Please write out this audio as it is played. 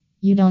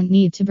You don't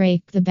need to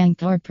break the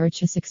bank or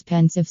purchase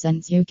expensive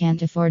scents you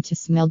can't afford to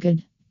smell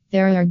good.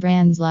 There are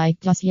brands like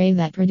Dossier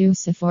that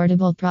produce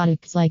affordable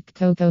products like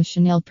Coco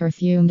Chanel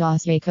Perfume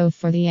Dossier Co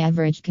for the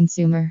average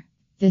consumer.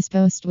 This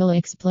post will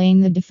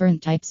explain the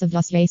different types of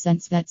Dossier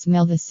scents that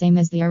smell the same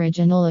as the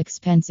original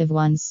expensive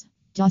ones.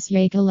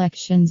 Dossier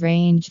collections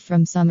range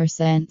from summer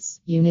scents,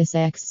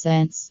 unisex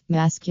scents,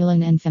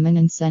 masculine and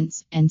feminine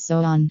scents, and so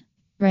on.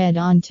 Read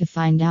on to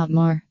find out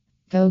more.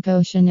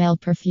 Coco Chanel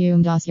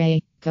Perfume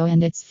Dossier Co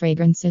and its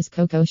fragrances.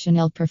 Coco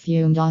Chanel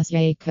Perfume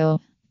Dossier Co.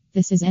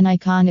 This is an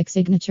iconic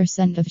signature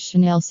scent of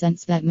Chanel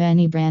scents that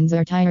many brands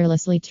are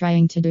tirelessly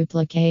trying to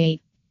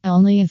duplicate.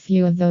 Only a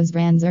few of those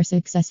brands are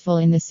successful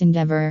in this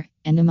endeavor,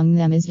 and among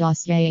them is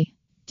Dossier.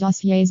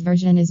 Dossier's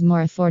version is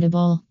more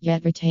affordable,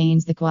 yet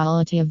retains the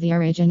quality of the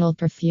original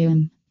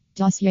perfume.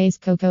 Dossier's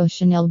Coco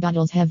Chanel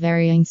bottles have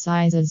varying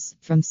sizes,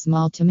 from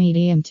small to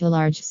medium to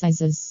large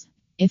sizes.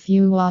 If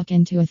you walk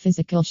into a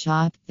physical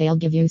shop, they'll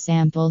give you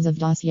samples of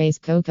Dossier's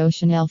Coco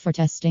Chanel for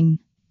testing.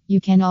 You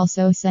can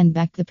also send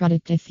back the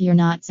product if you're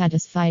not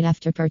satisfied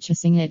after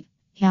purchasing it.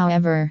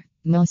 However,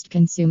 most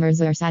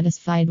consumers are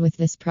satisfied with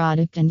this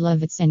product and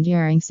love its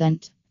enduring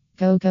scent.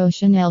 Coco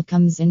Chanel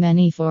comes in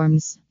many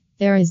forms.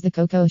 There is the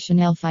Coco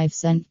Chanel 5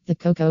 scent, the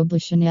Coco Blue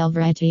Chanel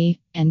variety,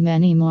 and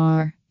many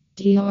more.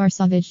 Dior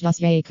Sauvage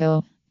Dossier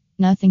Co.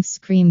 Nothing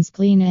screams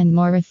clean and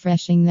more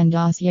refreshing than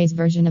Dossier's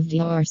version of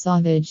Dior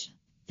Sauvage.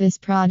 This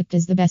product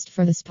is the best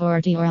for the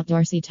sporty or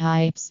outdoorsy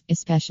types,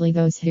 especially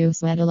those who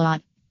sweat a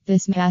lot.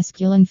 This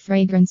masculine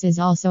fragrance is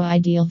also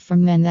ideal for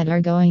men that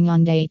are going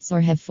on dates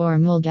or have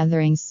formal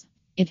gatherings.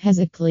 It has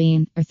a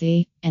clean,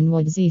 earthy, and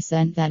woodsy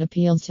scent that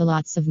appeals to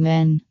lots of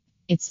men.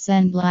 Its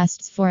scent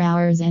lasts 4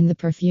 hours and the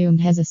perfume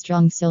has a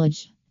strong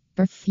sillage.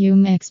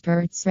 Perfume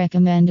experts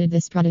recommended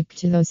this product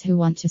to those who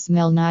want to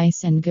smell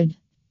nice and good.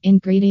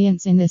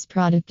 Ingredients in this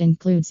product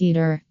include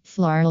cedar,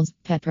 florals,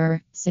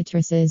 pepper,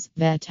 citruses,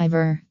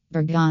 vetiver,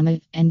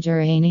 bergamot, and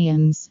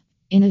geraniums.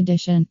 In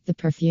addition, the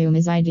perfume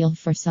is ideal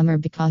for summer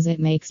because it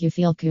makes you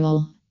feel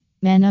cool.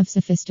 Men of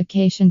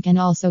sophistication can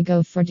also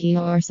go for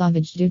Dior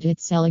Sauvage due to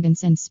its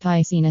elegance and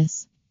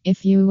spiciness.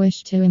 If you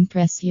wish to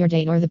impress your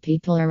date or the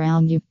people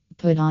around you,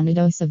 put on a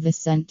dose of this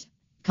scent.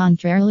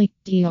 Contrarily,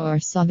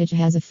 Dior Sauvage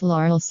has a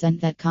floral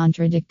scent that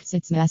contradicts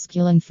its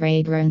masculine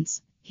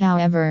fragrance.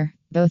 However,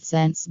 both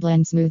scents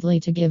blend smoothly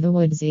to give a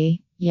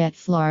woodsy, yet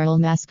floral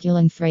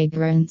masculine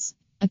fragrance.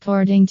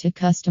 According to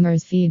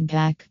customers'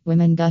 feedback,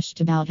 women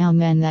gushed about how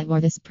men that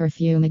wore this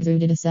perfume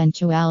exuded a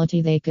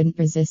sensuality they couldn't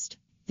resist.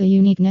 The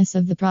uniqueness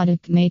of the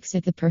product makes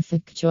it the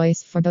perfect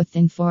choice for both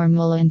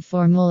informal and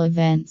formal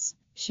events.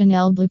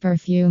 Chanel Blue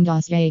Perfume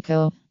Dossier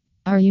Co.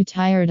 Are you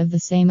tired of the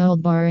same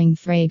old boring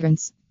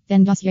fragrance?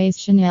 Then Dossier's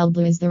Chanel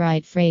Blue is the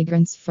right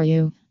fragrance for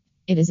you.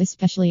 It is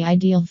especially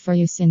ideal for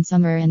use in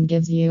summer and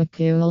gives you a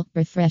cool,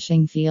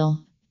 refreshing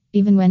feel.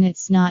 Even when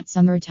it's not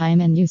summertime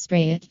and you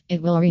spray it,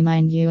 it will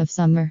remind you of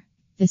summer.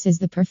 This is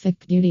the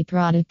perfect beauty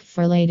product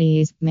for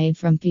ladies, made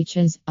from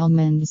peaches,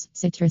 almonds,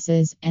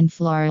 citruses, and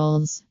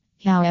florals.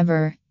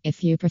 However,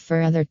 if you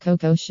prefer other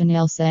Coco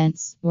Chanel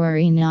scents,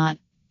 worry not.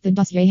 The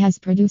Dossier has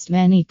produced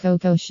many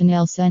Coco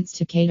Chanel scents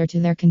to cater to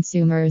their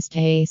consumers'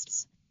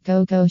 tastes.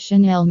 Coco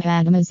Chanel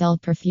Mademoiselle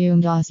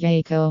Perfume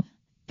Dossier Co.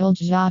 Old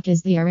Jacques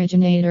is the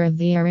originator of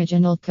the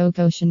original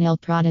Coco Chanel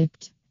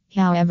product.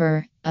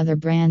 However, other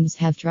brands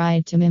have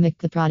tried to mimic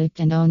the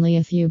product and only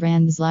a few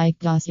brands like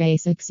Dossier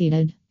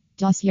succeeded.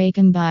 Dossier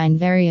combined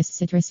various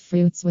citrus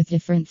fruits with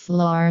different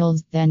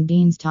florals, then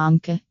beans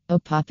tonka,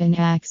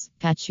 opopanax,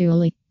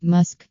 patchouli,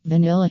 musk,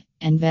 vanilla,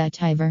 and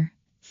vetiver.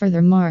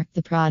 Furthermore,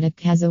 the product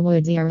has a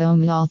woodsy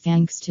aroma all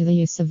thanks to the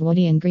use of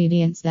woody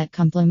ingredients that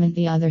complement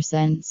the other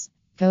scents.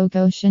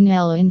 Coco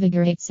Chanel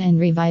invigorates and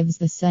revives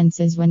the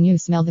senses when you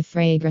smell the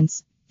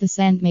fragrance. The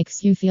scent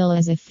makes you feel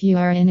as if you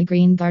are in a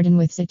green garden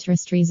with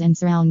citrus trees and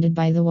surrounded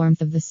by the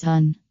warmth of the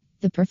sun.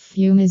 The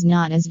perfume is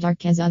not as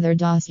dark as other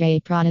Dossier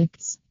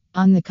products.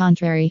 On the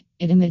contrary,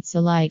 it emits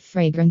a light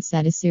fragrance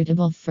that is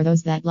suitable for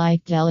those that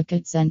like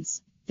delicate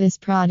scents. This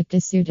product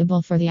is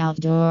suitable for the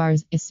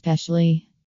outdoors, especially.